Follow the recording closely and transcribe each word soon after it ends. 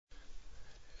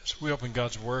we open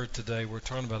God's Word today, we're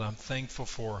talking about I'm thankful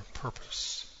for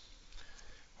purpose.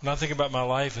 When I think about my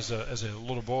life as a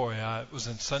little boy, I was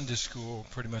in Sunday school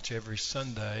pretty much every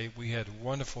Sunday. We had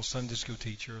wonderful Sunday school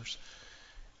teachers,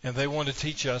 and they wanted to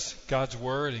teach us God's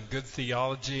Word and good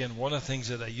theology. And one of the things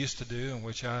that they used to do, and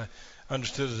which I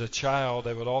understood as a child,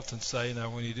 they would often say, now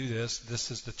when you do this,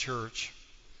 this is the church,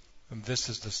 and this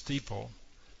is the steeple,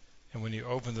 and when you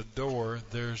open the door,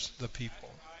 there's the people.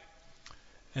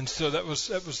 And so that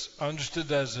was understood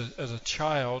as a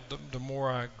child. The more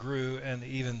I grew, and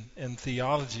even in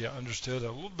theology, I understood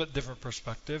a little bit different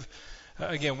perspective.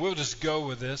 Again, we'll just go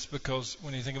with this because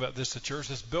when you think about this, the church,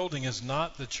 this building is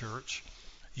not the church.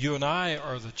 You and I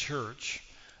are the church.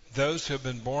 Those who have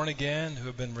been born again, who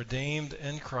have been redeemed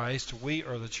in Christ, we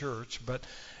are the church.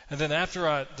 And then after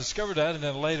I discovered that, and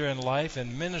then later in life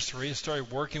in ministry, I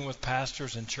started working with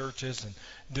pastors and churches and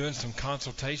doing some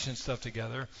consultation stuff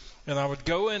together. And I would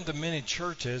go into many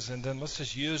churches, and then let's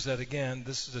just use that again.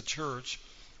 This is a church.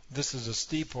 This is a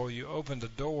steeple. You open the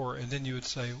door, and then you would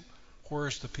say,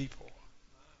 where's the people?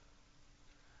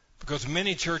 Because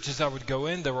many churches I would go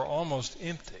in, they were almost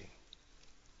empty.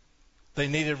 They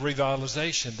needed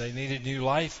revitalization. They needed new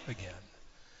life again.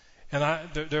 And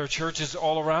there are churches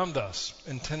all around us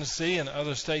in Tennessee and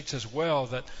other states as well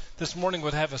that this morning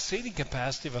would have a seating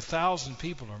capacity of 1,000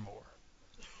 people or more.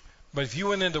 But if you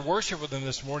went into worship with them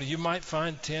this morning, you might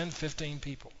find 10, 15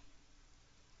 people.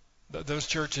 Those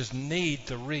churches need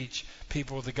to reach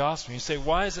people with the gospel. You say,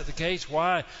 why is it the case?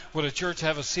 Why would a church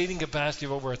have a seating capacity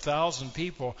of over 1,000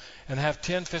 people and have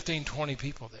 10, 15, 20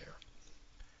 people there?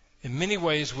 In many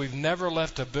ways, we've never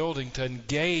left a building to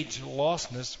engage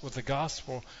lostness with the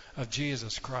gospel of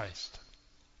Jesus Christ.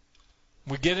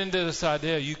 We get into this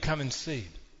idea, you come and see.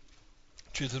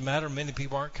 Truth of the matter, many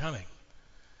people aren't coming.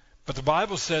 But the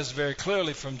Bible says very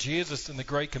clearly from Jesus in the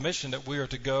Great Commission that we are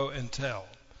to go and tell.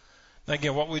 Now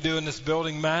again, what we do in this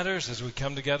building matters as we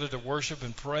come together to worship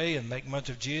and pray and make much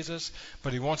of Jesus.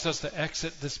 But He wants us to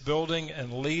exit this building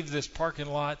and leave this parking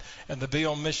lot and to be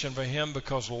on mission for Him,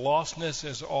 because lostness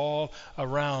is all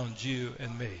around you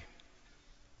and me.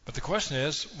 But the question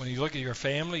is, when you look at your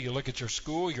family, you look at your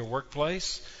school, your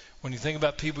workplace, when you think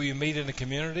about people you meet in the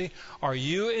community, are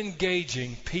you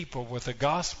engaging people with the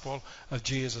gospel of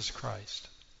Jesus Christ?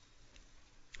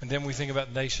 And then we think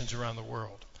about nations around the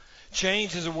world.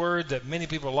 Change is a word that many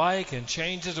people like, and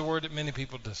change is a word that many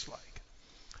people dislike.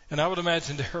 And I would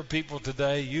imagine there are people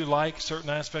today, you like certain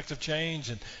aspects of change,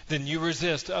 and then you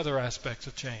resist other aspects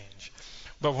of change.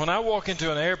 But when I walk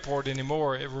into an airport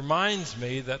anymore, it reminds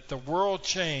me that the world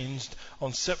changed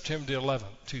on September 11th,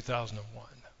 2001.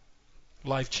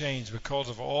 Life changed because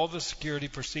of all the security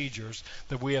procedures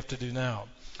that we have to do now.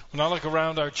 When I look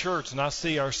around our church and I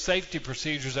see our safety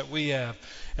procedures that we have,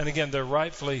 and again, they're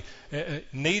rightfully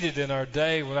needed in our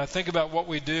day. When I think about what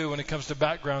we do when it comes to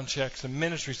background checks and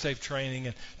ministry safe training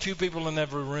and 2 people in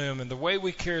every room and the way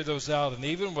we carry those out, and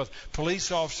even with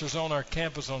police officers on our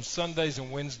campus on Sundays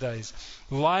and Wednesdays,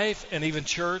 life and even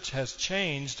church has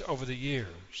changed over the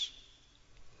years.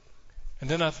 And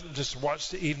then I just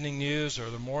watch the evening news or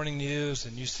the morning news,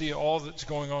 and you see all that's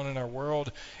going on in our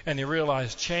world, and you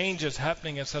realize change is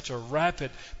happening at such a rapid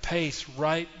pace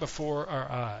right before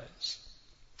our eyes.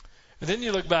 And then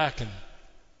you look back, and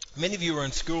many of you were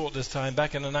in school at this time,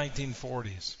 back in the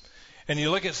 1940s. And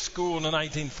you look at school in the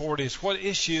 1940s, what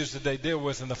issues did they deal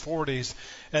with in the 40s?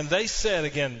 And they said,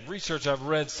 again, research I've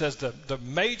read says that the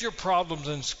major problems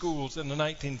in schools in the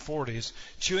 1940s,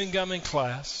 chewing gum in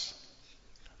class,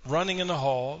 running in the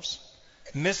halls,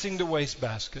 missing the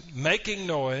wastebasket, making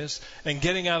noise, and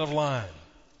getting out of line.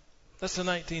 That's the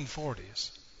 1940s.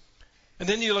 And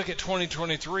then you look at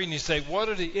 2023 and you say, what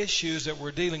are the issues that we're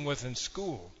dealing with in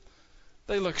school?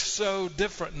 They look so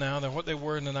different now than what they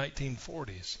were in the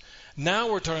 1940s.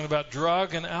 Now we're talking about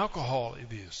drug and alcohol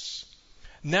abuse.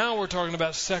 Now we're talking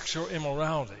about sexual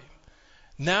immorality.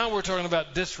 Now we're talking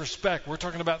about disrespect. We're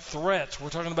talking about threats. We're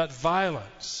talking about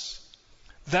violence.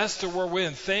 That's the world we're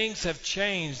in. Things have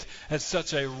changed at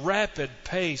such a rapid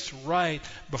pace right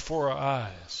before our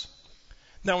eyes.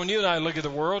 Now, when you and I look at the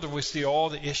world and we see all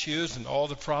the issues and all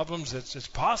the problems, it's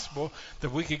possible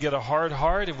that we could get a hard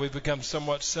heart and we become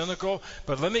somewhat cynical.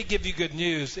 But let me give you good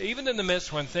news. Even in the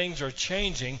midst when things are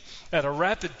changing at a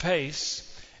rapid pace,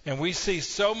 and we see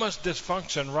so much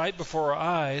dysfunction right before our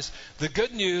eyes, the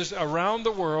good news around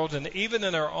the world and even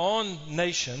in our own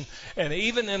nation and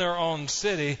even in our own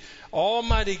city,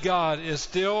 Almighty God is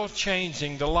still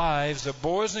changing the lives of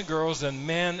boys and girls and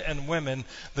men and women.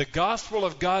 The gospel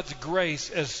of God's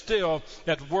grace is still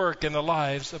at work in the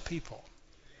lives of people.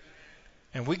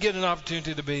 And we get an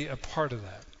opportunity to be a part of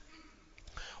that.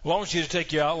 Well, I want you to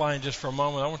take your outline just for a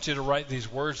moment. I want you to write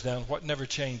these words down, what never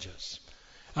changes.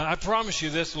 I promise you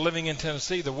this, living in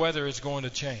Tennessee, the weather is going to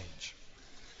change.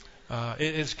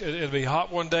 It'll be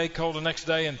hot one day, cold the next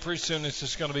day, and pretty soon it's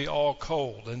just going to be all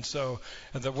cold. And so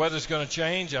the weather's going to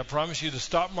change. I promise you the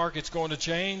stock market's going to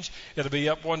change. It'll be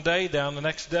up one day, down the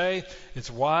next day.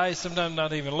 It's wise sometimes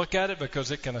not even look at it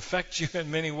because it can affect you in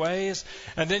many ways.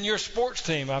 And then your sports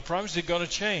team, I promise you, is going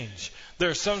to change. There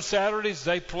are some Saturdays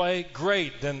they play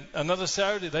great. Then another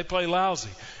Saturday they play lousy.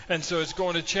 And so it's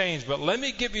going to change. But let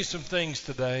me give you some things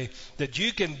today that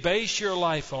you can base your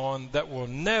life on that will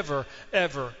never,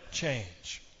 ever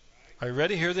change. Are you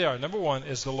ready? Here they are. Number one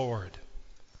is the Lord.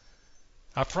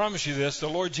 I promise you this, the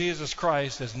Lord Jesus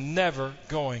Christ is never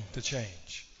going to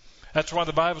change. That's why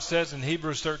the Bible says in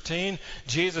Hebrews 13,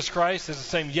 Jesus Christ is the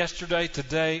same yesterday,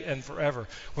 today, and forever.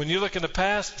 When you look in the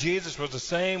past, Jesus was the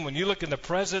same. When you look in the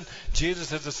present,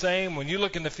 Jesus is the same. When you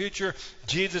look in the future,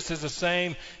 Jesus is the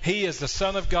same. He is the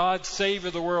Son of God, Savior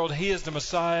of the world. He is the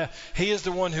Messiah. He is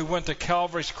the one who went to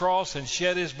Calvary's cross and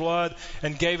shed his blood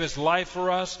and gave his life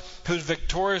for us, who's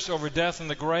victorious over death and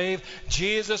the grave.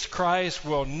 Jesus Christ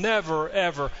will never,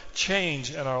 ever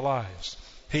change in our lives.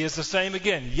 He is the same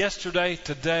again, yesterday,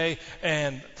 today,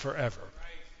 and forever.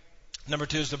 Number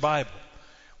two is the Bible.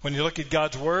 When you look at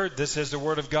God's Word, this is the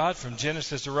Word of God from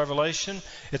Genesis to Revelation.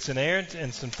 It's inerrant,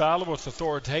 it's infallible, it's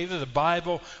authoritative. The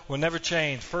Bible will never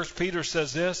change. 1 Peter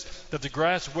says this, that the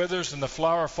grass withers and the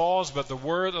flower falls, but the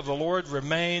Word of the Lord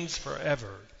remains forever.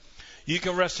 You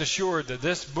can rest assured that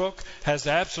this book has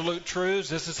absolute truths.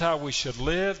 This is how we should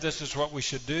live. This is what we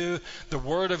should do. The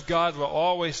Word of God will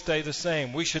always stay the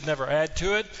same. We should never add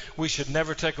to it. We should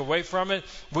never take away from it.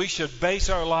 We should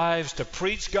base our lives to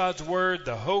preach God's Word,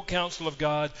 the whole counsel of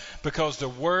God, because the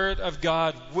Word of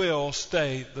God will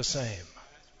stay the same.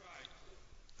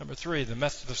 Number three, the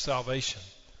method of salvation.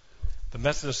 The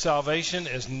method of salvation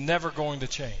is never going to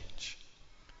change.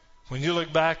 When you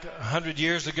look back 100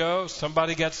 years ago,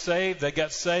 somebody got saved. They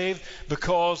got saved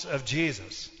because of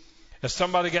Jesus. If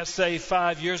somebody got saved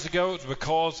 5 years ago, it was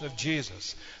because of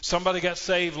Jesus. Somebody got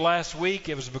saved last week,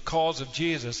 it was because of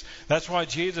Jesus. That's why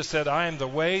Jesus said, I am the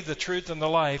way, the truth, and the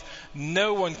life.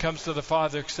 No one comes to the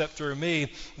Father except through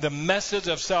me. The message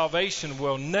of salvation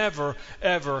will never,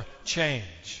 ever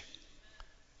change.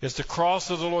 It's the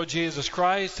cross of the Lord Jesus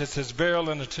Christ. It's his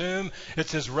burial in the tomb.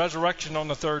 It's his resurrection on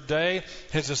the third day.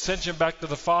 His ascension back to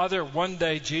the Father. One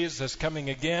day Jesus is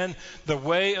coming again. The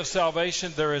way of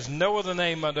salvation. There is no other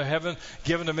name under heaven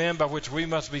given to men by which we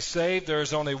must be saved. There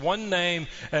is only one name,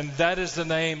 and that is the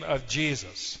name of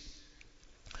Jesus.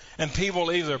 And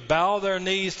people either bow their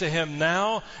knees to him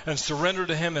now and surrender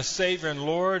to him as Savior and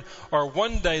Lord, or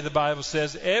one day, the Bible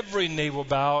says, every knee will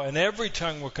bow and every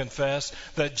tongue will confess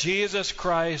that Jesus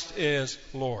Christ is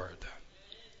Lord.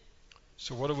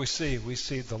 So what do we see? We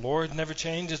see the Lord never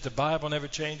changes, the Bible never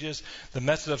changes, the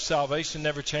method of salvation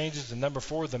never changes, and number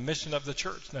four, the mission of the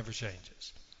church never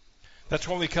changes. That's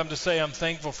when we come to say, I'm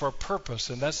thankful for a purpose,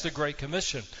 and that's the Great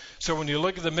Commission. So when you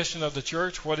look at the mission of the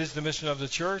church, what is the mission of the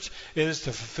church? It is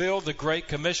to fulfill the Great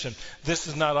Commission. This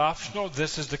is not optional.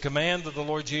 This is the command of the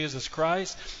Lord Jesus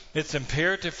Christ. It's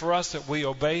imperative for us that we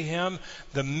obey him.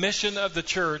 The mission of the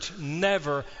church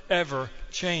never, ever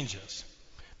changes.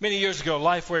 Many years ago,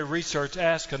 Lifeway Research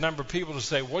asked a number of people to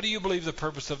say, what do you believe the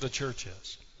purpose of the church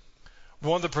is?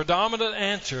 One of the predominant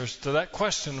answers to that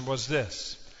question was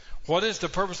this. What is the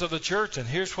purpose of the church? And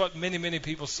here's what many, many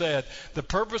people said. The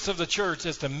purpose of the church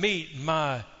is to meet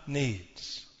my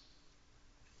needs.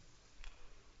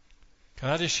 Can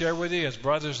I just share with you, as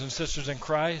brothers and sisters in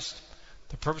Christ,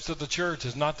 the purpose of the church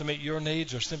is not to meet your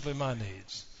needs or simply my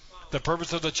needs. The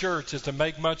purpose of the church is to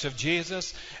make much of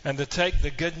Jesus and to take the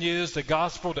good news, the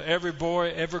gospel, to every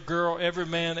boy, every girl, every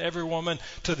man, every woman,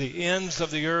 to the ends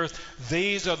of the earth.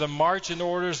 These are the marching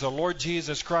orders the Lord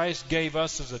Jesus Christ gave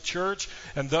us as a church,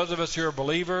 and those of us who are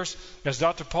believers. As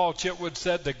Dr. Paul Chitwood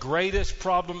said, the greatest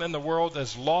problem in the world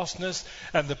is lostness,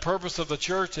 and the purpose of the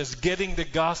church is getting the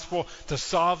gospel to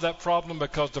solve that problem,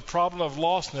 because the problem of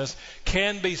lostness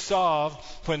can be solved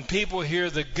when people hear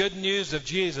the good news of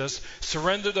Jesus,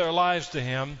 surrender their lives to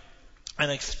him,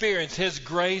 and experience his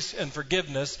grace and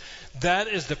forgiveness. That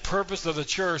is the purpose of the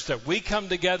church, that we come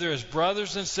together as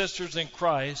brothers and sisters in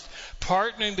Christ,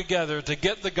 partnering together to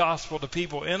get the gospel to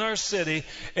people in our city,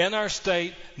 in our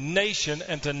state, nation,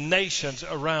 and to nations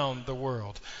around the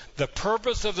world. The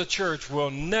purpose of the church will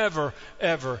never,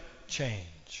 ever change.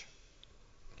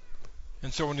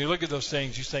 And so when you look at those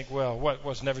things, you think, well,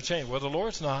 what's never changed? Well, the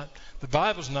Lord's not. The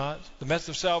Bible's not. The message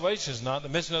of salvation is not. The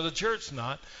mission of the church is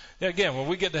not. Again, when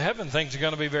we get to heaven, things are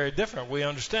going to be very different. We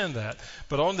understand that.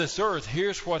 But on this earth,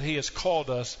 here's what he has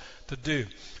called us to do.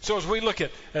 So as we look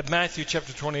at Matthew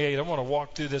chapter 28, I want to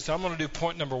walk through this. I'm going to do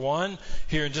point number 1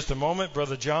 here in just a moment.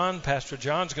 Pastor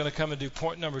John is going to come and do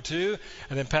point number 2,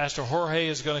 and then Pastor Jorge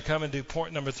is going to come and do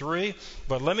point number 3.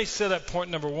 But let me set up point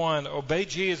number 1. Obey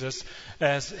Jesus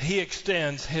as he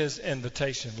extends his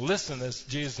invitation. Listen as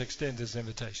Jesus extends his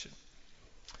invitation.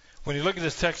 When you look at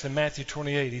this text in Matthew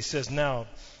 28, he says, "Now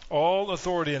all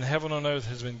authority in heaven and earth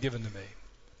has been given to me."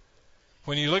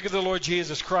 When you look at the Lord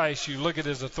Jesus Christ, you look at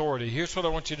his authority. Here's what I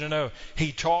want you to know.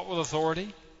 He taught with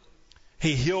authority.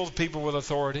 He healed people with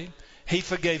authority. He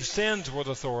forgave sins with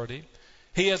authority.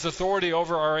 He has authority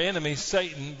over our enemy,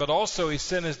 Satan, but also he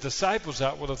sent his disciples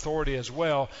out with authority as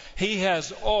well. He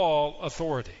has all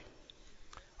authority.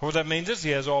 What that means is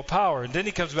he has all power. And then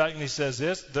he comes back and he says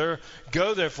this,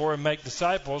 "Go therefore and make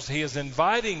disciples." He is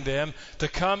inviting them to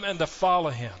come and to follow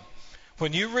him.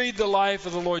 When you read the life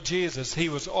of the Lord Jesus, he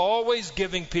was always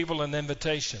giving people an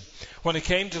invitation. When it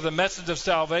came to the message of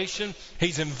salvation,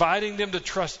 he's inviting them to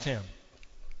trust him.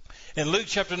 In Luke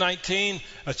chapter 19,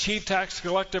 a chief tax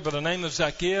collector by the name of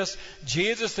Zacchaeus,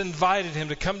 Jesus invited him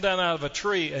to come down out of a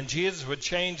tree, and Jesus would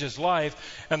change his life.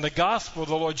 And the gospel of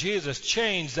the Lord Jesus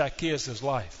changed Zacchaeus'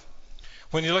 life.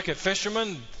 When you look at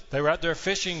fishermen, they were out there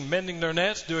fishing, mending their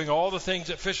nets, doing all the things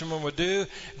that fishermen would do.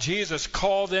 Jesus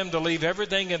called them to leave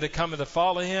everything and to come and to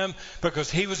follow him because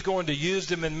he was going to use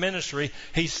them in ministry.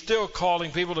 He's still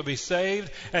calling people to be saved,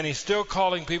 and he's still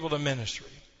calling people to ministry.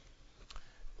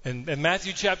 In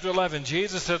Matthew chapter 11,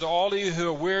 Jesus said to all of you who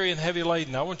are weary and heavy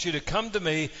laden, "I want you to come to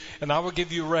me and I will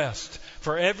give you rest."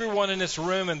 For everyone in this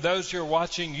room and those who are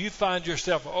watching, you find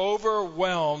yourself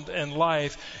overwhelmed in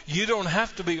life. You don't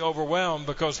have to be overwhelmed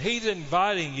because he's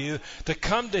inviting you to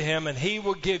come to him and he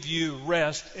will give you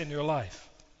rest in your life.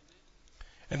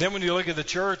 And then when you look at the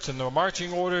church and the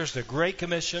marching orders, the Great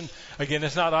Commission, again,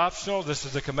 it's not optional. This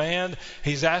is a command.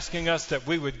 He's asking us that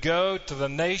we would go to the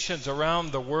nations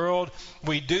around the world.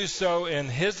 We do so in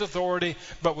his authority,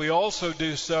 but we also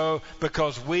do so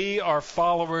because we are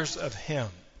followers of him.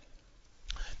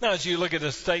 Now, as you look at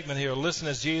this statement here, listen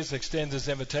as Jesus extends his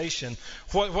invitation.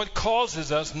 What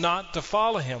causes us not to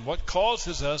follow him? What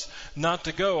causes us not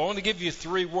to go? I want to give you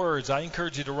 3 words. I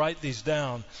encourage you to write these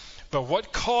down. But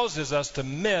what causes us to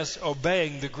miss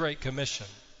obeying the Great Commission?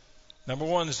 Number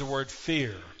 1 is the word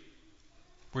fear.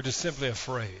 We're just simply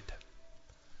afraid.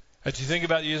 As you think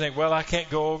about it, you think, well, I can't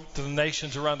go to the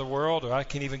nations around the world, or I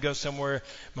can't even go somewhere in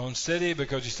my own city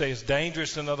because you say it's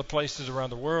dangerous in other places around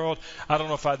the world. I don't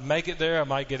know if I'd make it there. I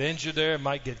might get injured there. I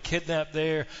might get kidnapped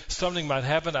there. Something might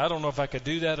happen. I don't know if I could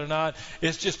do that or not.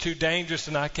 It's just too dangerous,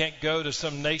 and I can't go to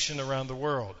some nation around the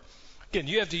world. Again,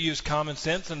 you have to use common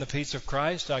sense and the peace of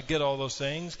Christ. I get all those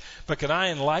things. But can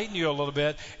I enlighten you a little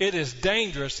bit? It is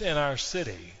dangerous in our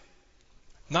city.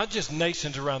 Not just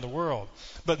nations around the world.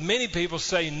 But many people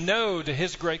say no to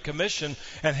his Great Commission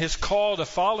and his call to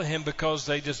follow him because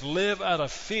they just live out of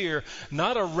fear.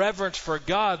 Not a reverence for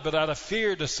God, but out of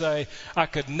fear to say, I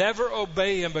could never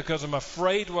obey him because I'm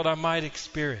afraid what I might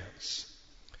experience.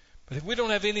 But if we don't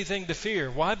have anything to fear,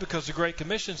 why? Because the Great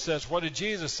Commission says, what did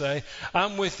Jesus say?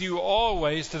 I'm with you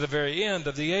always to the very end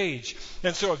of the age.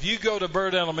 And so if you go to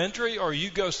Bird Elementary, or you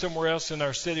go somewhere else in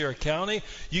our city or county,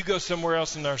 you go somewhere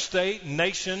else in our state,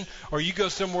 nation, or you go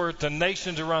somewhere to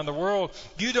nations around the world,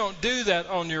 you don't do that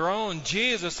on your own.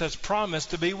 Jesus has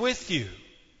promised to be with you.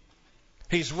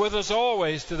 He's with us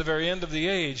always to the very end of the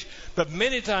age. But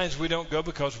many times we don't go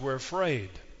because we're afraid.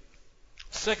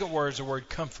 Second word is the word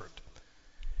comfort.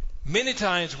 Many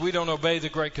times we don't obey the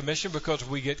Great Commission because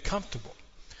we get comfortable.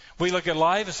 We look at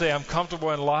life and say, I'm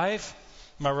comfortable in life.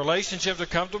 My relationships are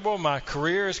comfortable. My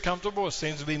career is comfortable. It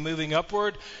seems to be moving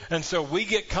upward. And so we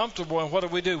get comfortable, and what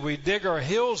do? We dig our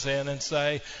heels in and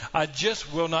say, I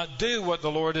just will not do what the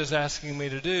Lord is asking me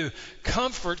to do.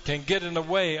 Comfort can get in the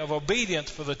way of obedience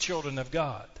for the children of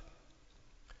God.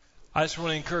 I just want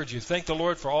to encourage you. Thank the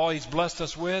Lord for all he's blessed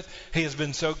us with. He has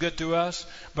been so good to us.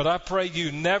 But I pray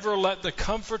you never let the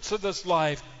comforts of this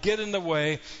life get in the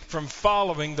way from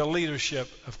following the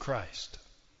leadership of Christ.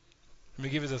 Let me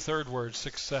give you the third word,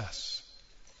 success.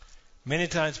 Many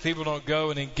times people don't go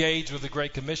and engage with the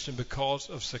Great Commission because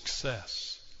of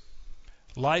success.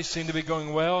 Life seemed to be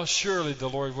going well. Surely the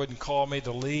Lord wouldn't call me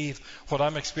to leave what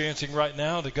I'm experiencing right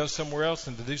now to go somewhere else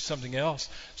and to do something else.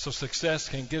 So success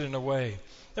can get in the way.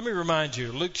 Let me remind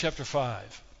you, Luke chapter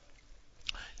 5.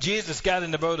 Jesus got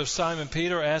in the boat of Simon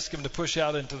Peter, asked him to push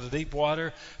out into the deep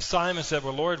water. Simon said,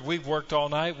 well, Lord, we've worked all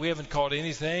night. We haven't caught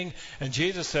anything. And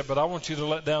Jesus said, but I want you to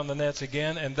let down the nets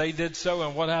again. And they did so.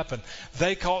 And what happened?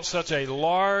 They caught such a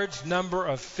large number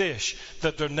of fish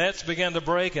that their nets began to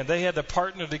break, and they had to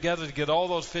partner together to get all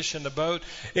those fish in the boat.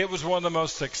 It was one of the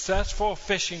most successful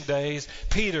fishing days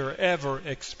Peter ever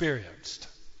experienced.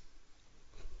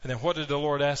 And then what did the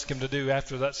Lord ask him to do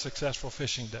after that successful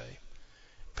fishing day?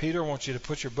 Peter, I want you to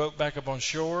put your boat back up on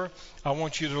shore. I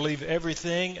want you to leave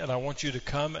everything, and I want you to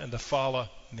come and to follow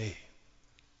me.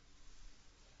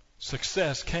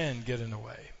 Success can get in the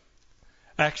way.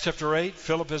 Acts chapter 8,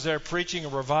 Philip is there preaching a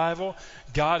revival.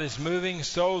 God is moving.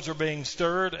 Souls are being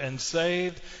stirred and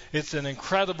saved. It's an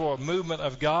incredible movement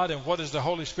of God. And what does the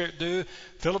Holy Spirit do?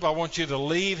 Philip, I want you to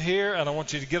leave here, and I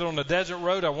want you to get on the desert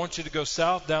road. I want you to go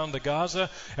south down to Gaza.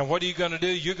 And what are you going to do?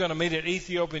 You're going to meet an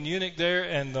Ethiopian eunuch there,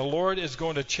 and the Lord is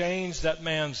going to change that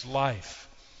man's life.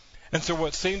 And so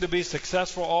what seemed to be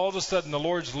successful, all of a sudden the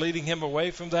Lord's leading him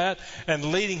away from that and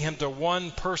leading him to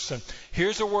one person.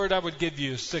 Here's a word I would give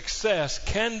you. Success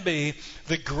can be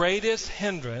the greatest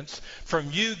hindrance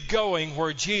from you going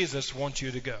where Jesus wants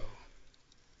you to go.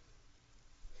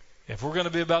 If we're going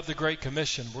to be about the Great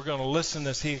Commission, we're going to listen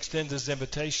as he extends his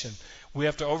invitation. We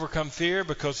have to overcome fear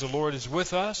because the Lord is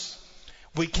with us.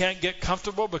 We can't get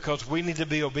comfortable because we need to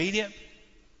be obedient.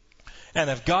 And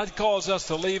if God calls us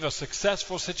to leave a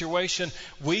successful situation,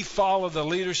 we follow the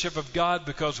leadership of God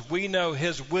because we know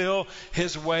his will,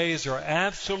 his ways are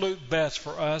absolute best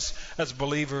for us as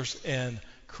believers in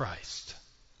Christ.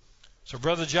 So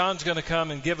Brother John's going to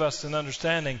come and give us an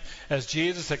understanding as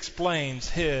Jesus explains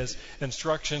his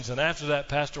instructions. And after that,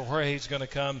 Pastor Jorge is going to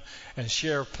come and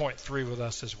share point 3 with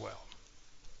us as well.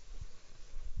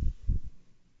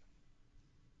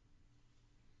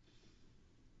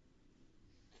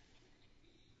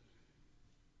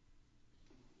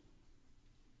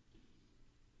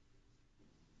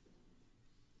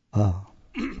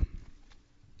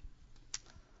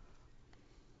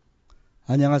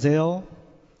 안녕하세요.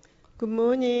 Good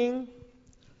morning.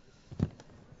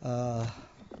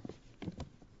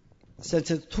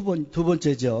 센터 두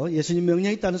번째죠. 예수님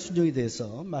명령에 따른 순종에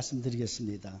대해서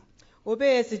말씀드리겠습니다.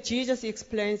 Obey as Jesus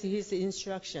explains his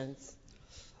instructions.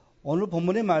 오늘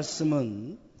본문의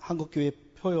말씀은 한국교회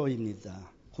표어입니다.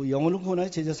 영혼을 구원하여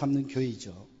제자 삼는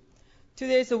교회이죠.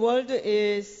 Today's word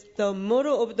is the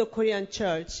motto of the Korean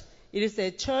church. It is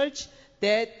a church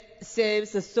that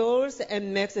saves souls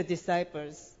and makes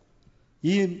disciples.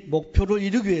 이 목표를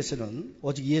이루기 위해서는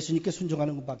오직 예수님께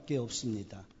순종하는 것밖에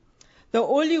없습니다. The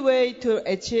only way to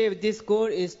achieve this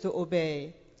goal is to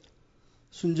obey.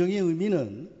 순종의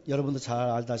의미는 여러분도 잘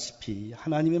알다시피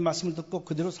하나님의 말씀을 듣고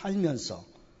그대로 살면서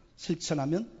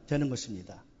실천하면 되는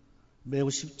것입니다.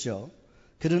 매우 쉽죠.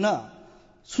 그러나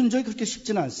순종이 그렇게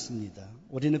쉽지는 않습니다.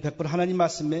 우리는 100% 하나님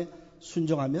말씀에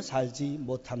순종하며 살지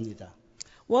못합니다.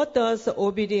 What does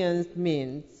obedience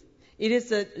mean? It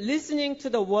is listening to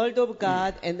the word of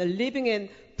God and living and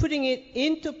putting it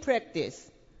into practice.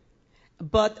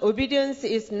 But obedience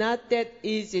is not that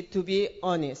easy, to be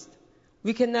honest.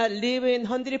 We cannot live in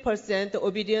 100%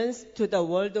 obedience to the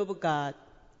word of God.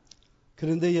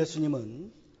 그런데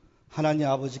예수님은 하나님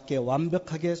아버지께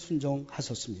완벽하게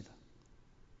순종하셨습니다.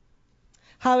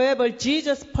 However,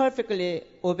 Jesus perfectly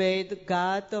obeyed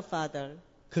God the Father.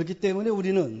 그렇기 때문에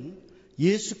우리는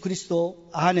예수 그리스도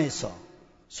안에서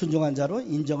순종한 자로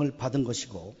인정을 받은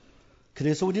것이고,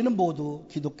 그래서 우리는 모두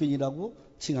기독교인이라고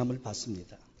칭함을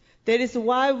받습니다. That is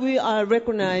why we are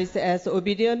recognized as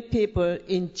obedient people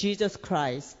in Jesus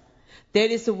Christ.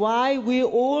 That is why we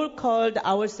all called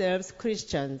ourselves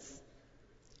Christians.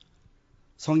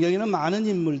 성경에는 많은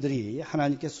인물들이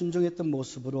하나님께 순종했던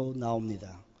모습으로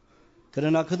나옵니다.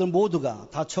 그러나 그들 모두가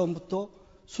다 처음부터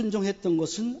순종했던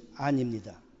것은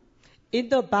아닙니다. In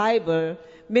the Bible,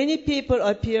 many people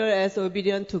appear as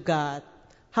obedient to God.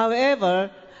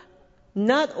 However,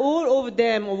 not all of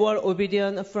them were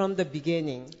obedient from the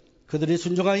beginning. 그들이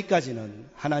순종하기까지는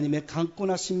하나님의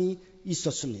강권하심이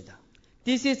있었습니다.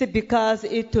 This is because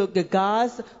it took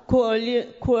God's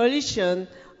coalition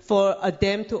for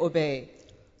them to obey.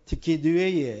 특히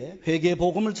느웨이에 회개의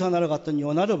복음을 전하러 갔던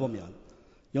요나를 보면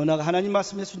요나가 하나님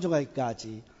말씀에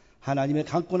순종하기까지 하나님의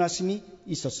강권하심이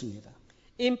있었습니다.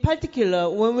 In particular,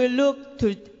 when we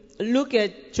look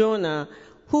at Jonah,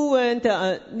 who went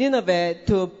to Nineveh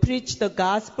to preach the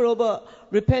gospel of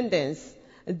repentance,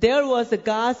 there was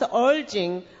God's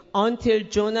urging until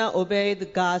Jonah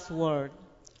obeyed God's word.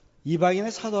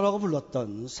 이방인의 사도라고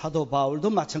불렀던 사도 바울도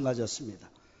마찬가지였습니다.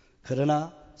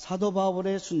 그러나 사도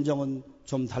바울의 순종은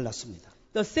좀 달랐습니다.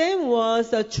 The same was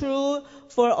true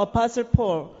for Apostle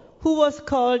Paul, who was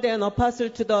called an apostle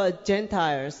to the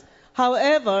Gentiles.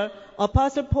 However,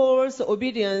 Apostle Paul's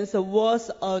obedience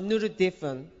was a little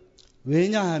different.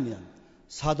 왜냐하면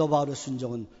사도 바울의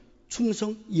순종은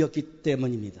충성이었기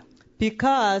때문입니다.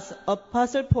 Because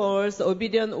Apostle Paul's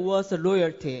obedience was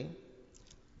loyalty.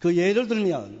 그 예를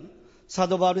들면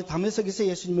사도 바울이 다메섹에서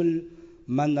예수님을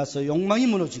만나서 욕망이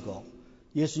무너지고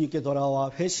예수님께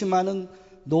돌아와 회심하는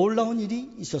놀라운 일이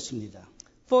있었습니다.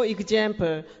 For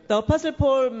example, the Apostle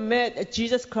Paul met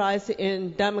Jesus Christ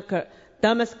in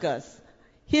Damascus.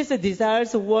 His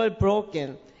desires were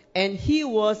broken, and he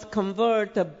was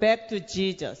converted back to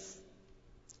Jesus.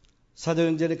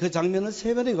 사도행전의 그 장면을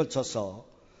세 번에 걸쳐서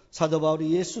사도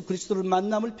바울이 예수 그리스도를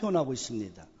만남을 표현하고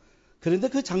있습니다. 그런데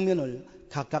그 장면을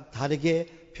각각 다르게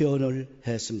표현을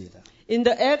했습니다. In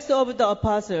the Acts of the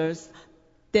Apostles,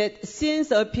 that scene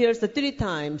appears 3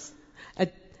 times,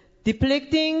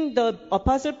 depicting the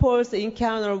Apostle Paul's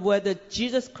encounter with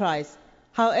Jesus Christ.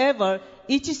 However,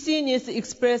 each scene is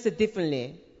expressed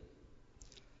differently.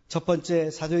 첫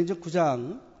번째 사도행전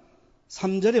 9장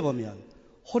 3절에 보면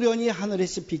호련히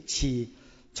하늘에서 빛이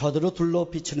저들로 둘러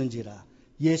비추는지라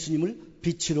예수님을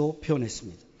빛으로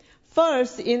표현했습니다.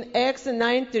 First, in Acts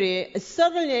 9:3,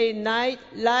 suddenly a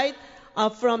light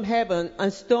from heaven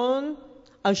and stone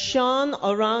shone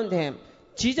around him.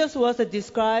 Jesus was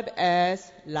described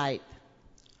as light.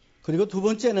 그리고 두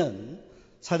번째는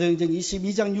사도행전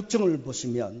 22장 6절을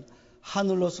보시면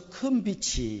하늘로서 큰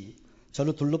빛이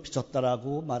저를 둘러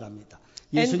비쳤다라고 말합니다.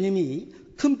 예수님이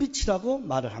큰 빛이라고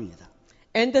말을 합니다.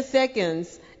 And the second,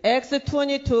 Acts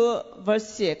 22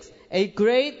 verse 6, a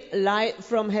great light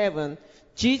from heaven.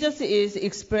 Jesus is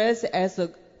expressed as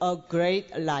a great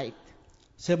light.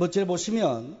 세 번째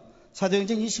보시면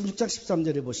사도행전 26장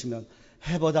 13절에 보시면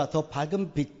해보다 더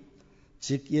밝은 빛,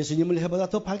 즉 예수님을 해보다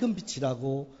더 밝은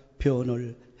빛이라고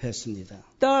표현을 했습니다.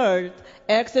 Third,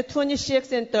 Acts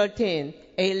 26 and 13,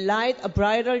 a light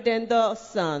brighter than the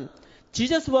sun.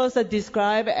 Jesus was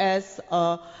described as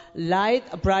a light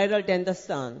brighter than the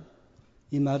sun.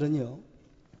 이 말은요,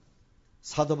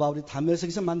 사도 바울이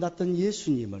다메섹에서 만났던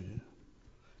예수님을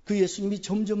그 예수님이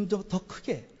점점 더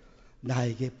크게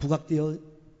나에게 부각되어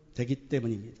되기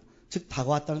때문입니다. 즉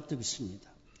다가왔다는 뜻입니다.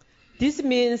 This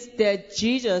means that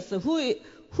Jesus,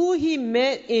 who he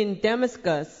met in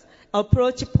Damascus,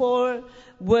 approached Paul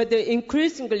with the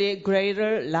increasingly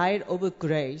greater light of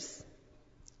grace.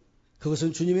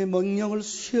 그것은 주님의 명령을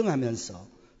수행하면서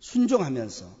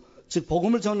순종하면서 즉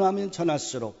복음을 전하면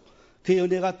전할수록 그의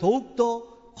은혜가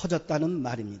더욱더 커졌다는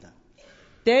말입니다.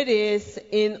 That is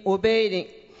in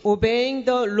obeying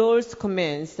the Lord's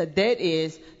commands. That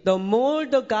is, the more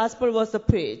the gospel was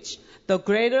preached, the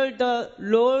greater the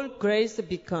Lord's grace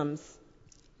becomes.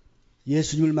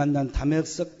 예수님을 만난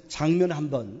다메섹 장면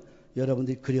한번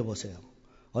여러분들이 그려보세요.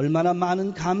 얼마나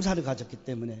많은 감사를 가졌기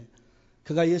때문에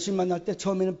그가 예수님 만날 때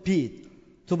처음에는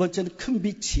빛, 두 번째는 큰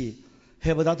빛이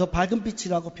해보다 더 밝은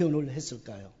빛이라고 표현을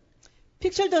했을까요?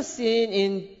 Picture the scene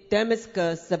in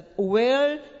Damascus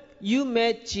where you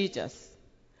met Jesus.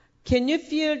 Can you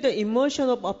feel the emotion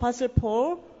of Apostle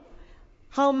Paul?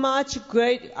 How much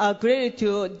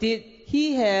gratitude did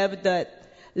he have that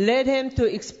led him to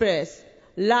express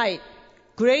light,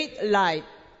 great light,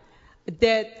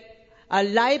 that a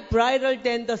light brighter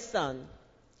than the sun?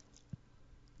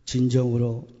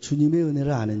 진정으로 주님의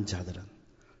은혜를 아는 자들은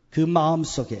그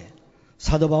마음속에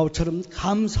사도 바울처럼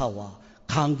감사와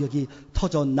감격이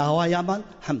터져 나와야만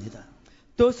합니다.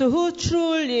 Those who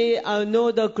truly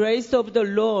know the grace of the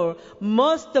Lord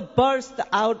must burst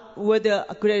out with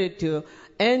gratitude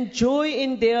and joy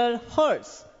in their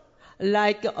hearts,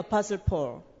 like Apostle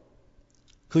Paul.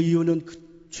 그 이유는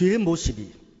주의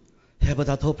모습이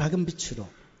해보다 더 밝은 빛으로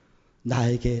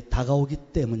나에게 다가오기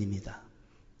때문입니다.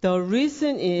 The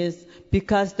reason is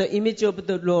because the image of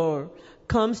the Lord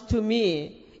comes to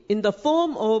me in the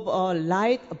form of a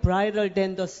light brighter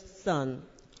than the sun.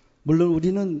 물론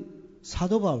우리는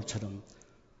사도 바울처럼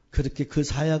그렇게 그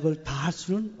사역을 다 할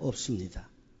수는 없습니다.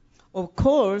 Of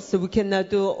course, we cannot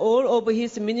do all of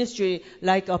his ministry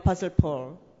like Apostle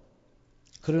Paul.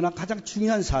 그러나 가장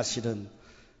중요한 사실은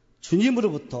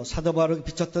주님으로부터 사도 바울에게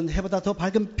비쳤던 해보다 더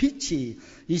밝은 빛이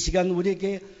이 시간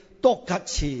우리에게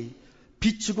똑같이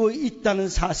비추고 있다는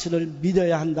사실을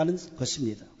믿어야 한다는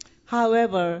것입니다.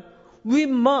 However, we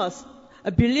must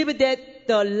believe that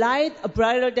the light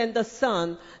brighter than the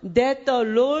sun that the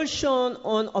Lord shone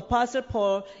on Apostle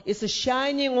Paul is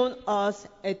shining on us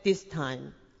at this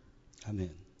time.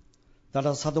 아멘.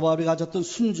 따라서 사도 바울이 가졌던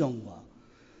순종과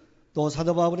또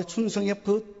사도 바울의 충성의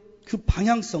그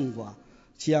방향성과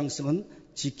지향성은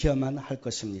지켜야만 할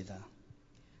것입니다.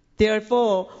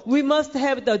 Therefore, we must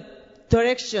have the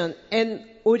direction and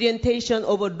orientation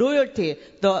of loyalty,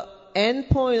 the end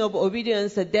point of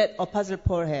obedience that Apostle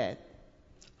Paul had.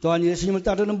 또한 예수님을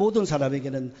따르는 모든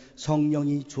사람에게는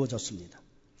성령이 주어졌습니다.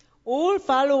 All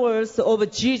followers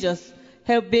of Jesus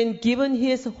have been given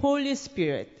His Holy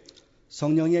Spirit.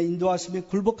 성령의 인도하심에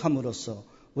굴복함으로써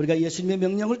우리가 예수님의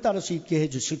명령을 따를 수 있게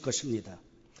해주실 것입니다.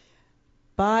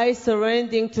 By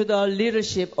surrendering to the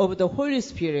leadership of the Holy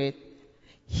Spirit,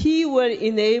 He will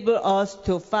enable us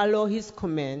to follow His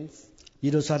commands.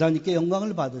 이로써 하나님께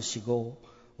영광을 받으시고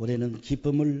우리는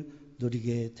기쁨을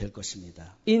누리게 될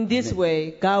것입니다. In this 아멘.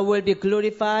 way, God will be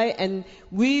glorified and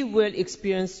we will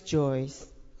experience joys.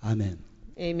 아멘.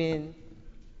 Amen.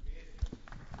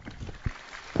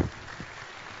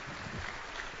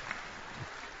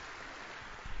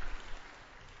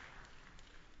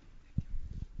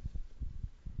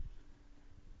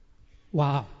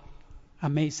 Wow,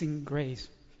 amazing grace.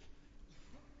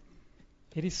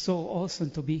 It is so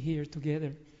awesome to be here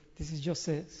together. This is just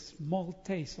a small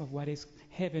taste of what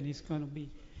heaven is going to be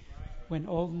when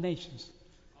all nations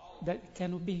that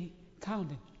cannot be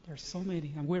counted. There are so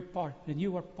many, and we're part, and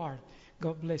you are part.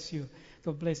 God bless you.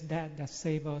 God bless that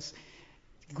saved us.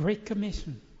 Great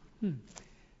Commission. The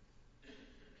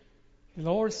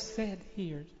Lord said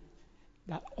here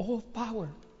that all power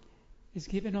is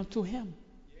given unto Him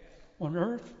on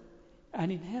earth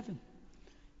and in heaven.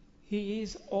 He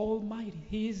is almighty.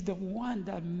 He is the one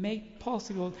that made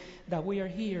possible that we are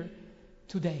here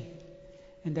today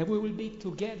and that we will be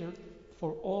together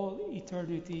for all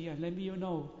eternity. And let me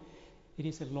know, it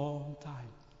is a long time.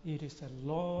 It is a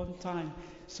long time,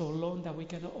 so long that we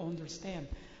cannot understand.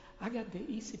 I got the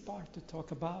easy part to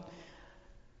talk about.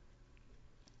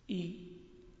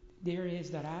 There is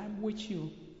that I'm with you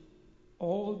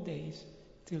all days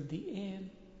till the end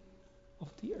of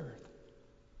the earth.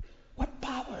 What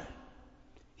power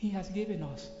He has given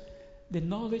us. The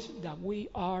knowledge that we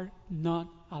are not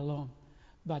alone,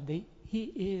 but He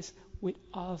is with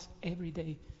us every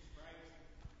day.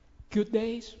 Good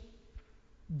days,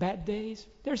 bad days.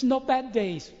 There's no bad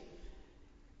days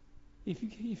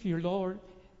if your Lord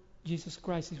Jesus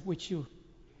Christ is with you,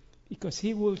 because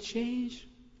He will change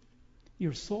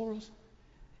your sorrows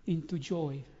into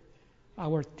joy,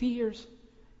 our tears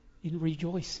in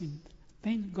rejoicing.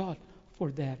 Thank God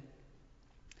for that.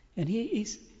 And He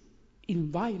is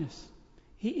inviting us.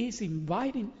 He is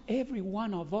inviting every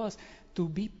one of us to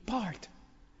be part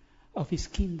of His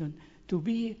kingdom, to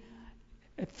be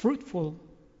a fruitful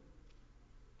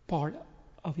part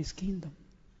of His kingdom.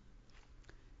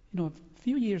 You know, a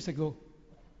few years ago,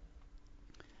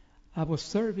 I was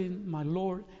serving my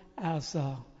Lord as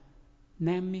a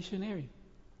NAM missionary,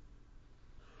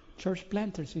 church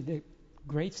planters in the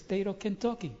great state of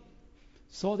Kentucky,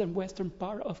 southern western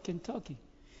part of Kentucky.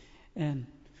 And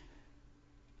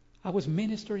I was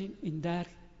ministering in that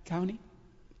county,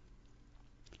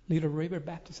 Little River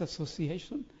Baptist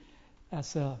Association,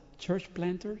 as a church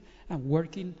planter and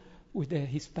working with the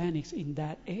Hispanics in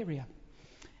that area.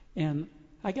 And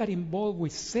I got involved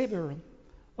with several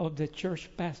of the church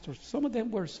pastors. Some of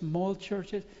them were small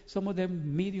churches, some of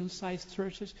them medium-sized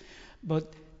churches,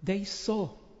 but they saw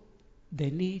the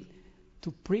need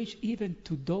to preach even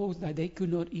to those that they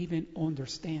could not even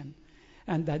understand,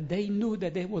 and that they knew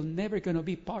that they were never going to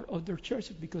be part of their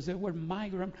churches because they were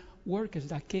migrant workers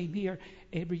that came here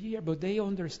every year. But they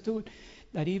understood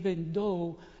that even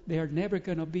though they are never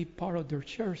going to be part of their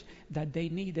church, that they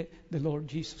needed the Lord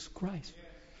Jesus Christ,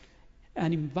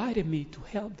 and invited me to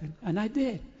help them, and I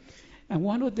did. And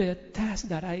one of the tasks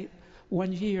that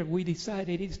one year we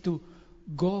decided is to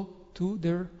go to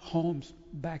their homes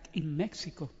back in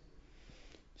Mexico.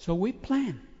 So we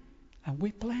planned,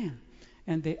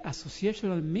 and the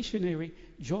Association of Missionary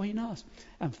joined us,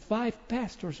 and 5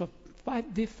 pastors of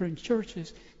 5 different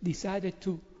churches decided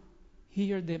to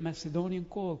hear the Macedonian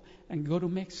call and go to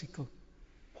Mexico.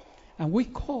 And we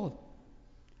called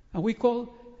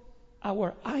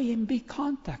our IMB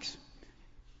contacts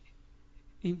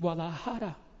in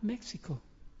Guadalajara, Mexico.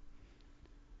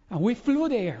 And we flew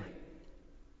there,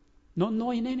 not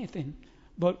knowing anything.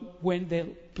 But when the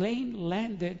plane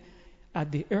landed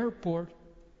at the airport,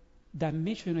 that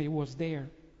missionary was there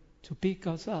to pick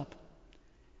us up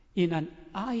in an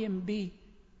IMB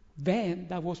van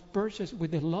that was purchased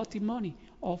with the lottery money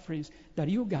offerings that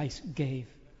you guys gave.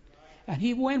 And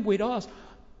he went with us,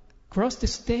 crossed the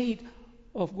state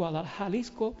of Guadalajara,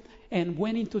 Jalisco, and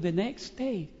went into the next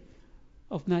state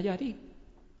of Nayarit.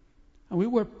 And we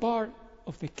were part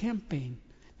of the campaign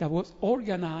that was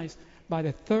organized by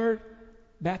the Third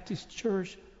Baptist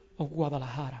Church of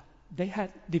Guadalajara. They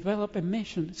had developed a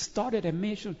mission, started a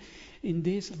mission in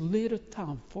this little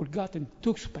town, forgotten,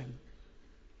 Tuxpan.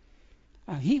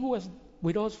 And he was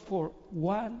with us for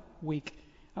 1 week.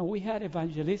 And we had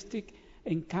evangelistic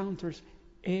encounters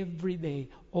every day,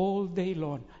 all day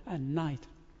long, and night.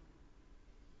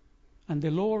 And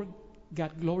the Lord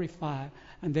got glorified.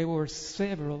 And there were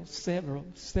several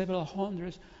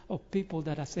hundreds of people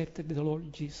that accepted the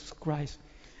Lord Jesus Christ.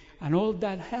 And all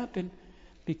that happened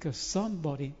because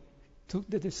somebody took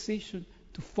the decision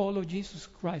to follow Jesus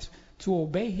Christ, to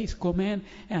obey his command,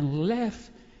 and left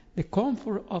the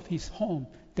comfort of his home,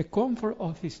 the comfort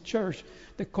of his church,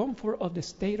 the comfort of the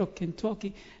state of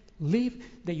Kentucky, leave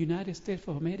the United States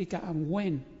of America and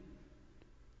went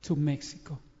to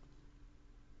Mexico.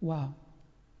 Wow.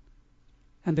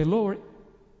 And the Lord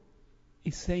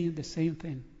is saying the same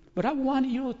thing. But I want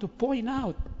you to point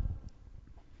out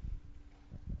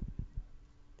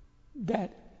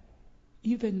that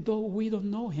even though we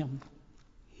don't know him,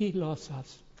 he loves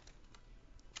us.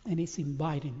 And he's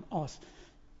inviting us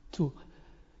to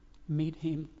meet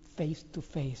him face to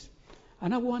face.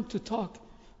 And I want to talk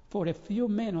for a few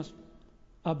minutes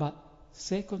about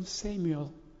 2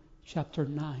 Samuel chapter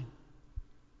 9.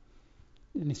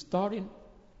 And starting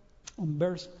on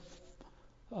verse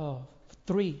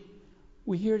 3,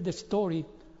 we hear the story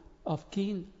of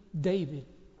King David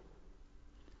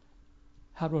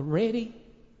had already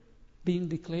been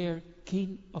declared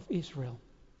king of Israel.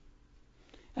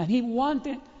 And he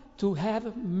wanted to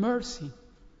have mercy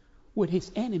with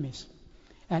his enemies.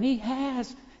 And he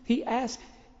asked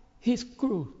his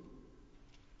crew,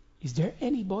 is there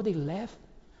anybody left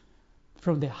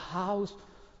from the house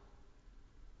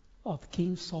of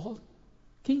King Saul?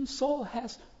 King Saul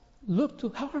has looked to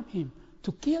harm him,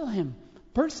 to kill him,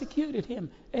 persecuted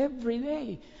him every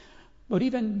day. But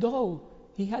even though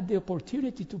he had the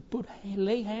opportunity to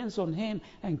lay hands on him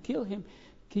and kill him,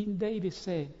 King David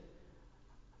said,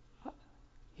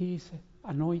 he is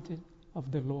anointed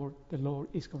of the Lord. The Lord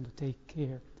is going to take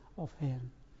care of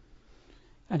him.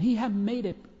 And he had made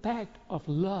a pact of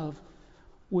love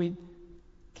with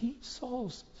King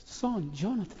Saul's son,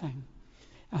 Jonathan.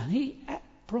 And he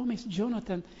promised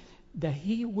Jonathan that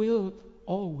he will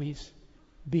always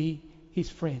be his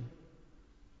friend.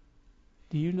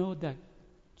 Do you know that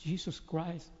Jesus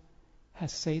Christ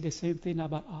has said the same thing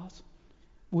about us?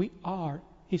 We are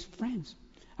his friends.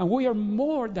 And we are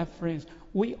more than friends.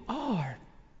 We are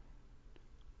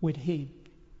with him.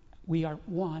 We are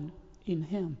one in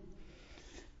him.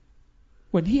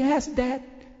 When he asked that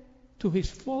to his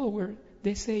followers,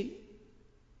 they say,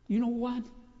 you know what?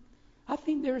 I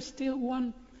think there's still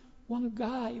one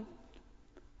guy.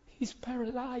 He's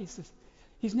paralyzed.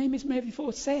 His name is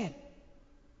Mephibosheth.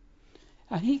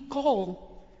 And he called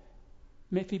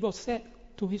Mephibosheth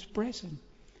to his presence.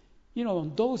 You know,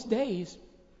 in those days,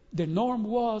 the norm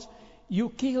was you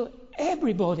kill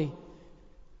everybody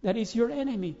that is your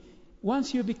enemy.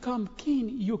 Once you become king,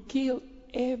 you kill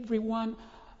everyone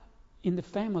in the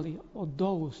family or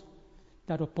those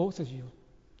that opposes you.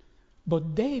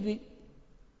 But David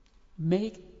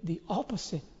made the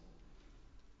opposite.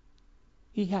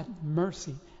 He had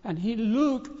mercy, and he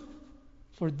looked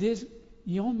for this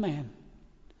young man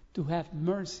to have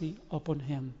mercy upon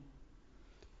him.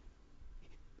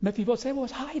 Mephibosheth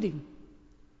was hiding.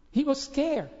 He was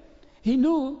scared. He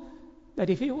knew that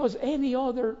if he was any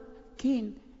other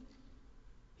king,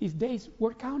 his days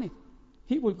were counted.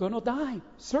 He was going to die.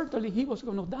 Certainly he was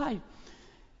going to die.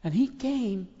 And he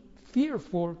came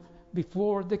fearful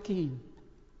before the king,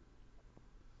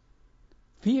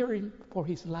 fearing for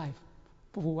his life,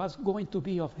 for what was going to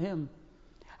be of him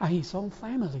and his own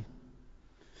family.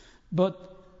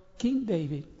 But King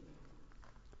David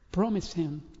promised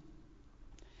him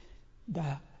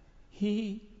that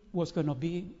he was going to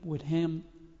be with him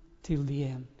till the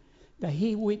end, that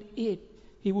he will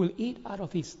eat out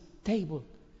of his table,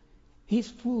 his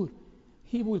food,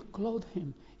 he will clothe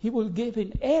him, he will give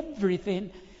him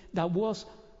everything that was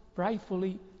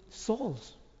rightfully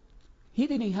Saul's. He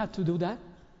didn't have to do that,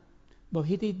 but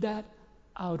he did that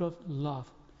out of love.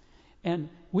 And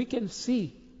we can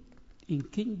see in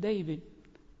King David,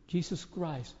 Jesus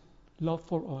Christ, love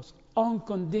for us,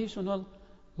 unconditional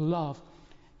love.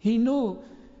 He knew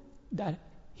that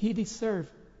he deserved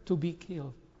to be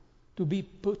killed, to be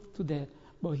put to death,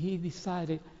 but he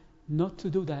decided not to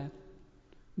do that,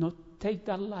 not take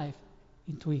that life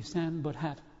into his hand, but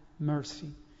have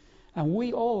mercy. And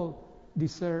we all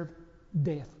deserve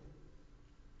death.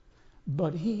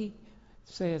 But he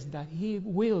says that he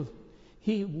will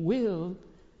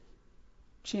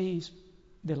change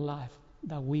the life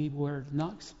that we were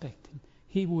not expecting.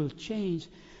 He will change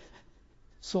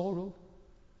sorrow,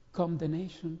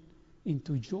 condemnation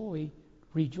into joy,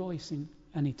 rejoicing,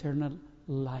 and eternal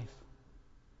life.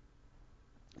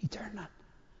 Eternal.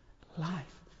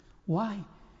 life. Why?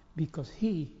 Because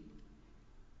He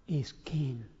is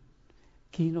King,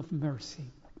 King of mercy.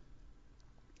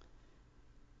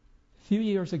 A few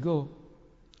years ago,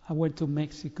 I went to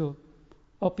Mexico,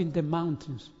 up in the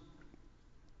mountains,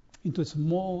 into a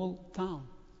small town,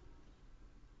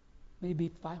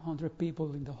 maybe 500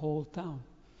 people in the whole town.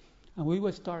 And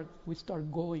we start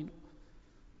going.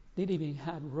 They didn't even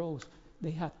have roads.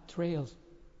 They had trails,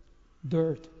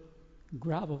 dirt,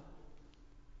 gravel.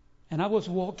 And I was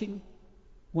walking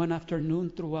one afternoon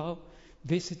throughout,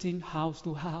 visiting house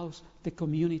to house, the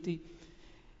community.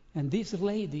 And this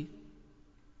lady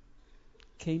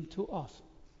came to us.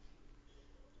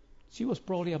 She was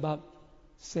probably about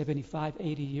 75,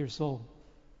 80 years old.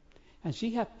 And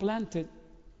she had planted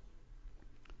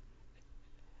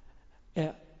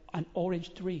an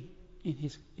orange tree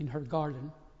in her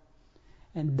garden.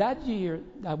 And that year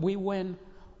that we went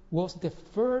was the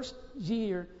first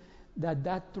year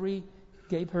that tree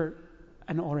gave her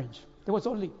an orange. There was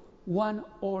only one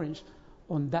orange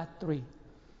on that tree.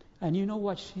 And you know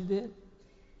what she did?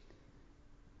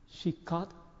 She cut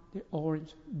the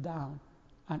orange down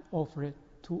and offered it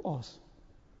to us.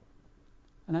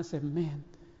 And I said, man,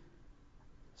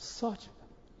 such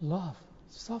love,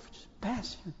 such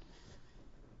passion.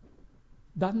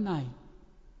 That night,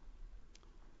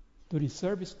 during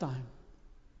service time,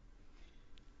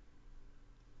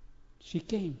 she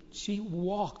came. She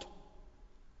walked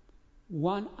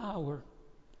 1 hour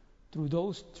through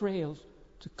those trails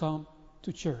to come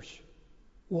to church.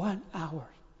 1 hour.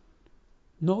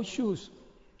 No shoes,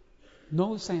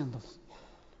 no sandals.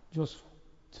 Just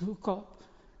took up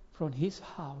from his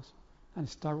house and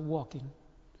started walking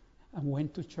and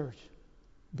went to church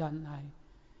that night.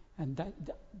 And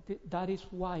that is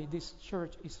why this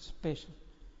church is special,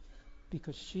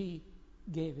 because she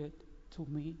gave it to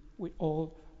me with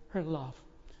all her love,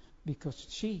 because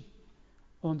she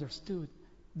understood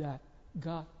that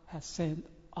God has sent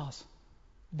us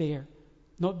there,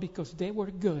 not because they were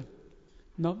good,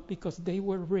 not because they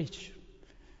were rich,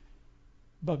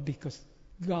 but because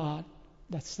God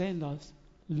that sent us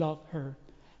loved her,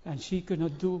 and she could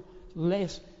not do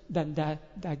less than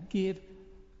that give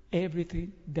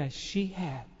everything that she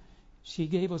had. She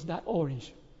gave us that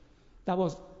orange. That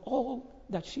was all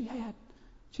that she had.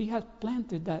 She had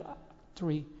planted that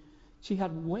tree. She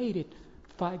had waited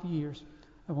 5 years.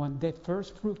 And when the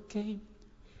first fruit came,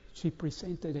 she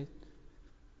presented it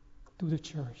to the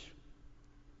church.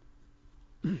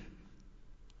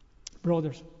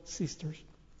 Brothers, sisters,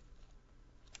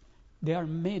 there are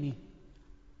many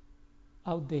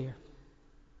out there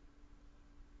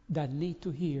that need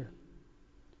to hear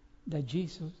that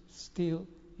Jesus is still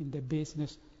in the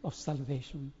business of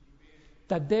salvation.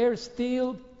 That there's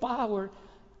still power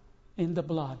in the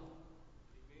blood.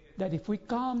 That if we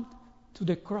come to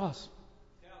the cross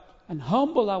and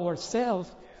humble ourselves,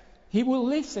 He will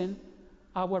listen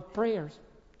our prayers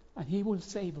and He will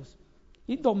save us.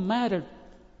 It don't matter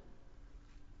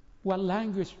what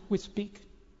language we speak.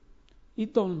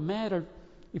 It don't matter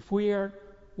if we are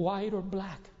white or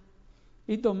black.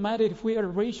 It don't matter if we are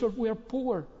rich or we are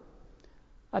poor.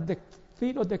 At the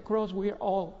feet of the cross, we are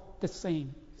all the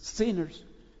same, sinners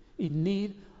in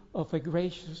need of a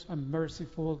gracious and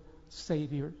merciful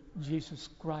Savior, Jesus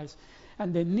Christ.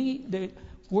 And the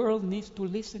world needs to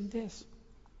listen to this,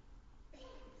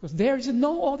 because there is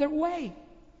no other way.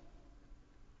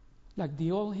 Like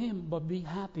the old hymn, but be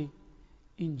happy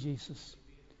in Jesus.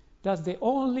 That's the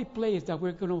only place that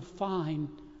we're going to find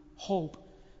hope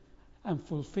and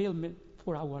fulfillment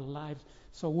for our lives.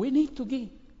 So we need to get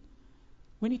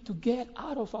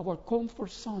out of our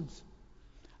comfort zones,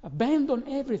 abandon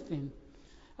everything,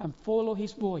 and follow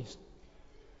His voice.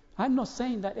 I'm not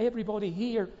saying that everybody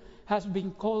here has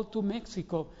been called to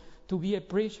Mexico to be a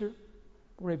preacher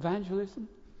or evangelism.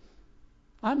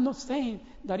 I'm not saying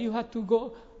that you have to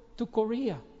go to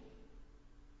Korea.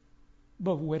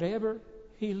 But wherever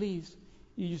He leads,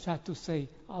 you just have to say,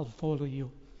 I'll follow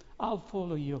you. I'll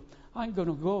follow you. I'm going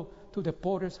to go to the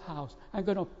potter's house. I'm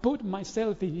going to put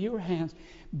myself in your hands.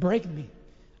 Break me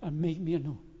and make me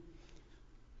anew.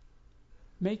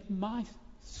 Make my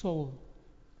soul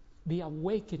be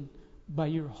awakened by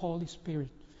your Holy Spirit,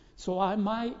 so I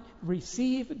might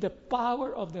receive the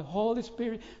power of the Holy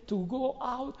Spirit to go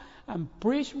out and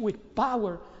preach with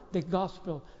power the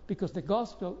gospel, because the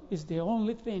gospel is the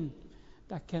only thing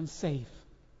that can save.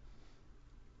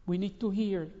 We need to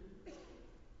hear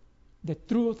the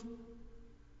truth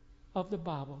of the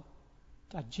Bible,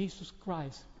 that Jesus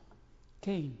Christ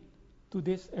came to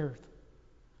this earth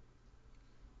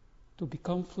to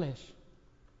become flesh,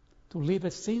 to live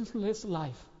a sinless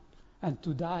life, and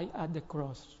to die at the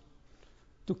cross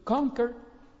to conquer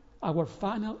our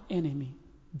final enemy,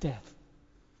 death.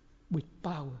 With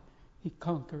power, he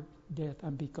conquered death.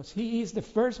 And because he is the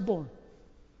firstborn,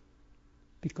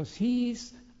 because he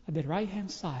is at the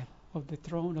right-hand side of the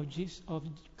throne of Jesus, of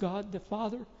God the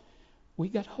Father, we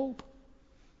got hope.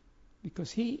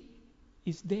 Because he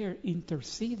is there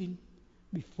interceding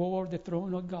before the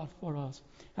throne of God for us.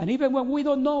 And even when we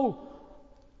don't know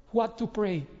what to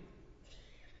pray,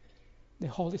 the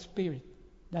Holy Spirit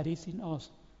that is in us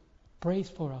prays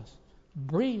for us,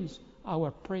 brings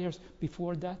our prayers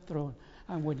before that throne.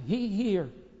 And when he hears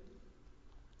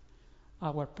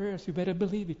our prayers, you better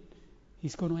believe it,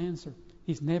 he's going to answer.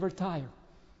 He's never tired.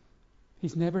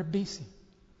 He's never busy.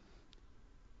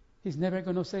 He's never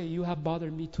going to say, you have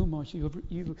bothered me too much.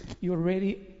 You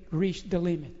already reached the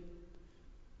limit.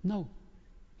 No.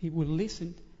 He will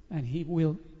listen and he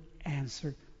will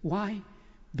answer. Why?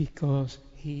 Because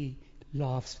he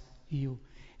loves you.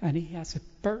 And he has a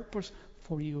purpose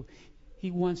for you. He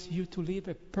wants you to live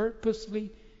a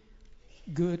purposely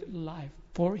good life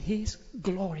for his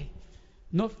glory.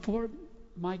 Not for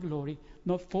my glory,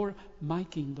 not for my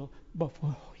kingdom, but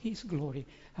for his glory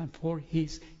and for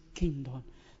his kingdom.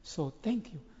 So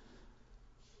thank you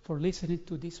for listening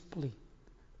to this plea.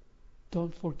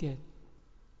 Don't forget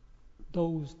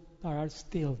those that are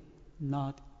still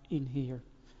not in here.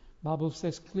 Bible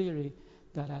says clearly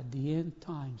that at the end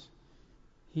times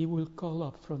he will call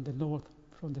up from the north,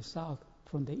 from the south,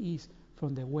 from the east,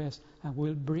 from the west, and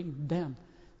will bring them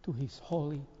to his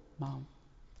holy mount.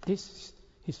 This is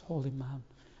his holy mount.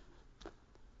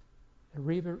 A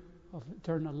river of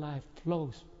eternal life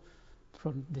flows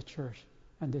from the church.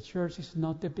 And the church is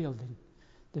not the building.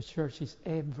 The church is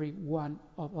every one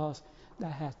of us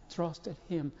that has trusted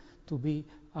him to be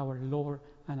our Lord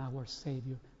and our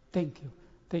Savior. Thank you.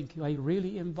 Thank you. I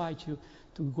really invite you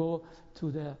to go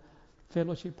to the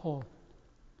fellowship hall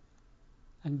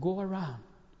and go around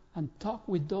and talk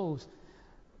with those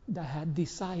that have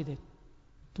decided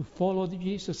to follow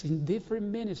Jesus in different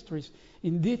ministries,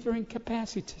 in different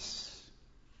capacities,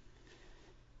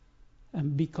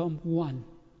 and become one.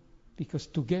 Because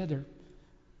together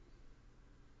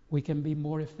we can be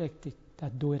more effective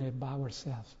than doing it by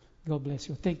ourselves. God bless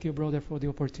you. Thank you, brother, for the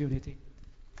opportunity.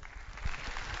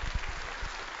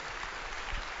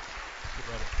 Thank you,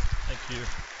 brother. Thank you.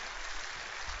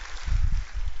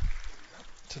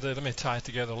 Today, let me tie it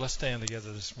together. Let's stand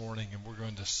together this morning, and we're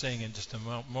going to sing in just a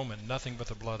moment, Nothing But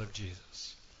the Blood of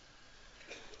Jesus.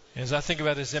 As I think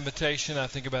about his invitation, I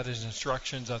think about his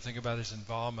instructions, I think about his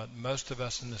involvement. Most of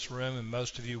us in this room and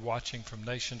most of you watching from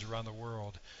nations around the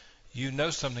world, you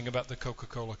know something about the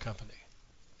Coca-Cola Company.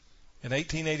 In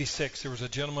 1886, there was a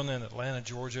gentleman in Atlanta,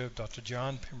 Georgia, Dr.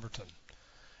 John Pemberton.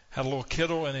 Had a little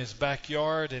kettle in his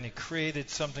backyard, and he created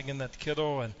something in that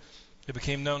kettle, and it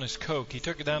became known as Coke. He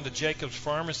took it down to Jacob's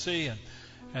Pharmacy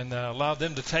and allowed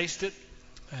them to taste it.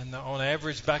 And on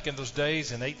average, back in those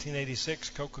days, in 1886,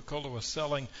 Coca-Cola was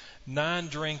selling 9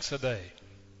 drinks a day.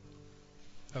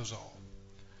 That was all.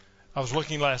 I was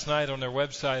looking last night on their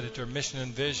website at their mission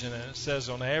and vision, and it says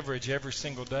on average, every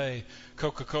single day,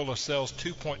 Coca-Cola sells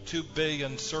 2.2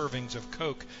 billion servings of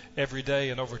Coke every day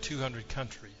in over 200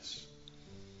 countries.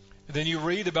 And then you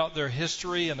read about their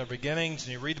history and their beginnings,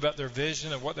 and you read about their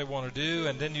vision and what they want to do,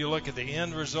 and then you look at the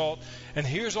end result. And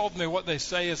here's ultimately what they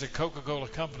say as a Coca-Cola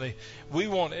company. We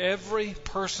want every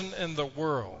person in the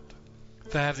world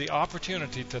to have the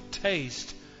opportunity to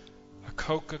taste a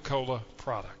Coca-Cola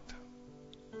product.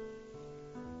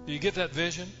 Do you get that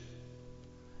vision?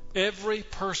 Every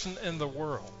person in the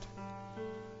world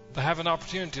to have an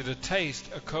opportunity to taste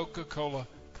a Coca-Cola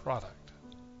product.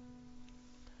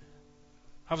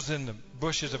 I was in the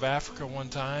bushes of Africa one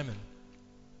time, and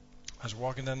I was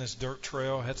walking down this dirt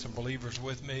trail, had some believers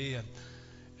with me,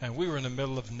 and we were in the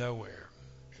middle of nowhere.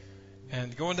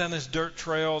 And going down this dirt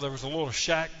trail, there was a little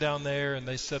shack down there, and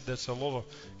they said that's a little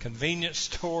convenience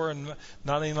store, and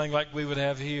not anything like we would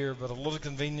have here, but a little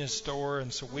convenience store.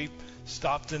 And so we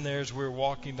stopped in there as we were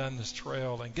walking down this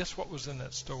trail, and guess what was in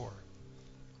that store?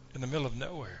 In the middle of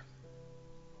nowhere.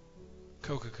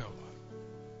 Coca-Cola.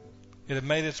 It had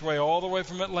made its way all the way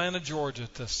from Atlanta, Georgia,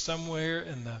 to somewhere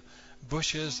in the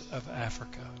bushes of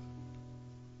Africa.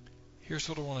 Here's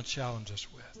what I want to challenge us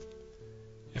with.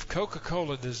 If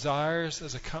Coca-Cola desires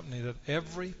as a company that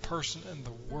every person in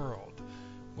the world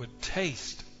would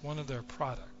taste one of their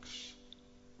products,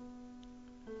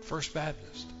 First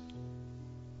Baptist,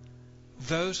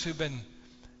 those who've been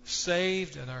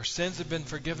saved and our sins have been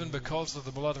forgiven because of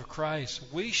the blood of Christ,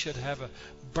 we should have a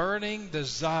burning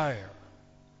desire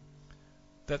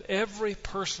that every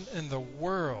person in the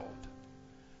world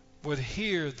would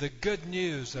hear the good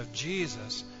news of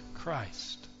Jesus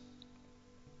Christ.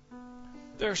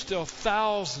 There are still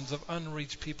thousands of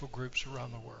unreached people groups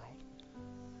around the world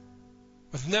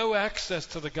with no access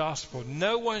to the gospel,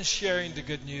 no one sharing the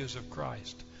good news of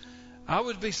Christ. I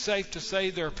would be safe to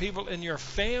say there are people in your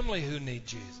family who need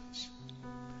Jesus.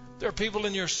 There are people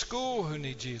in your school who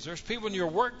need Jesus. There's people in your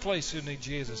workplace who need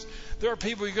Jesus. There are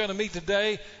people you're going to meet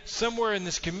today somewhere in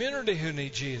this community who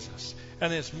need Jesus.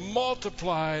 And it's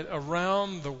multiplied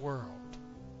around the world.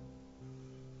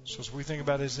 So as we think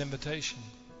about his invitation,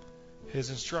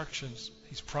 his instructions,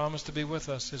 he's promised to be with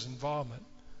us, his involvement.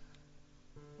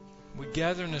 We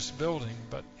gather in this building,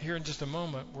 but here in just a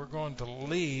moment, we're going to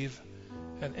leave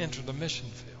and enter the mission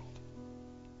field.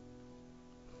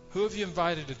 Who have you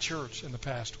invited to church in the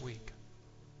past week?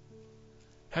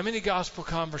 How many gospel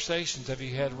conversations have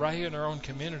you had right here in our own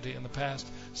community in the past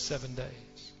 7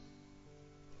 days?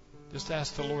 Just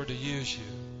ask the Lord to use you.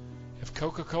 If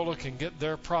Coca-Cola can get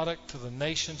their product to the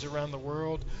nations around the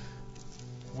world,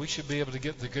 we should be able to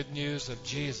get the good news of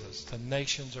Jesus to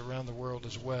nations around the world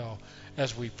as well.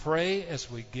 As we pray, as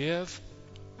we give,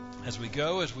 as we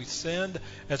go, as we send,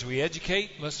 as we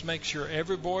educate, let's make sure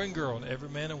every boy and girl and every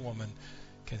man and woman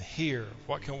can hear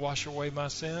what can wash away my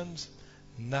sins?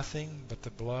 Nothing but the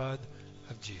blood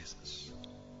of Jesus.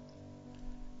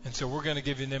 And so we're going to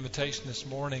give you an invitation this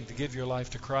morning to give your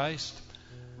life to Christ,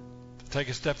 to take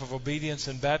a step of obedience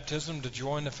in baptism, to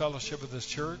join the fellowship of this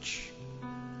church,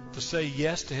 to say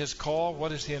yes to his call.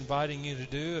 What is he inviting you to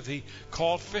do? If he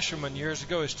called fishermen years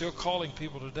ago, he's still calling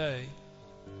people today.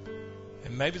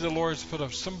 And maybe the Lord's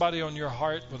put somebody on your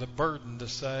heart with a burden to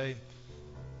say,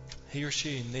 he or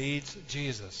she needs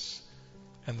Jesus.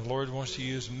 And the Lord wants to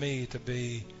use me to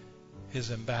be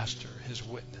his ambassador, his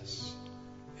witness.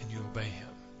 And you obey him.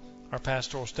 Our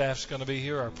pastoral staff's going to be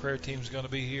here. Our prayer team's going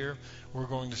to be here. We're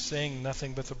going to sing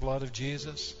Nothing But the Blood of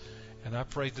Jesus. And I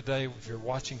pray today, if you're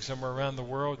watching somewhere around the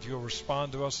world, you'll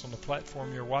respond to us on the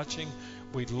platform you're watching.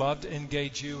 We'd love to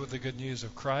engage you with the good news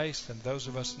of Christ. And those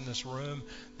of us in this room,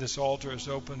 this altar is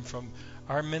open from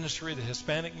our ministry, the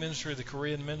Hispanic ministry, the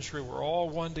Korean ministry. We're all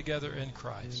one together in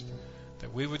Christ,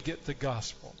 that we would get the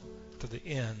gospel to the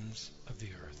ends of the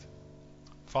earth.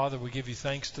 Father, we give you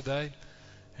thanks today.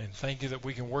 And thank you that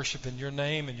we can worship in your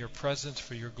name and your presence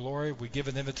for your glory. We give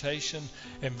an invitation,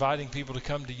 inviting people to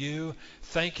come to you.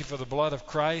 Thank you for the blood of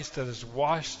Christ that has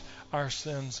washed our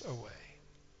sins away.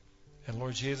 And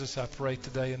Lord Jesus, I pray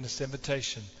today in this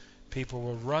invitation, people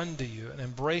will run to you and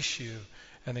embrace you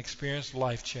and experience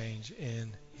life change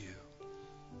in you.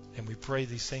 And we pray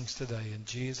these things today in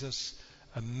Jesus'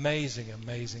 amazing,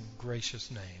 amazing,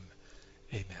 gracious name.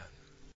 Amen.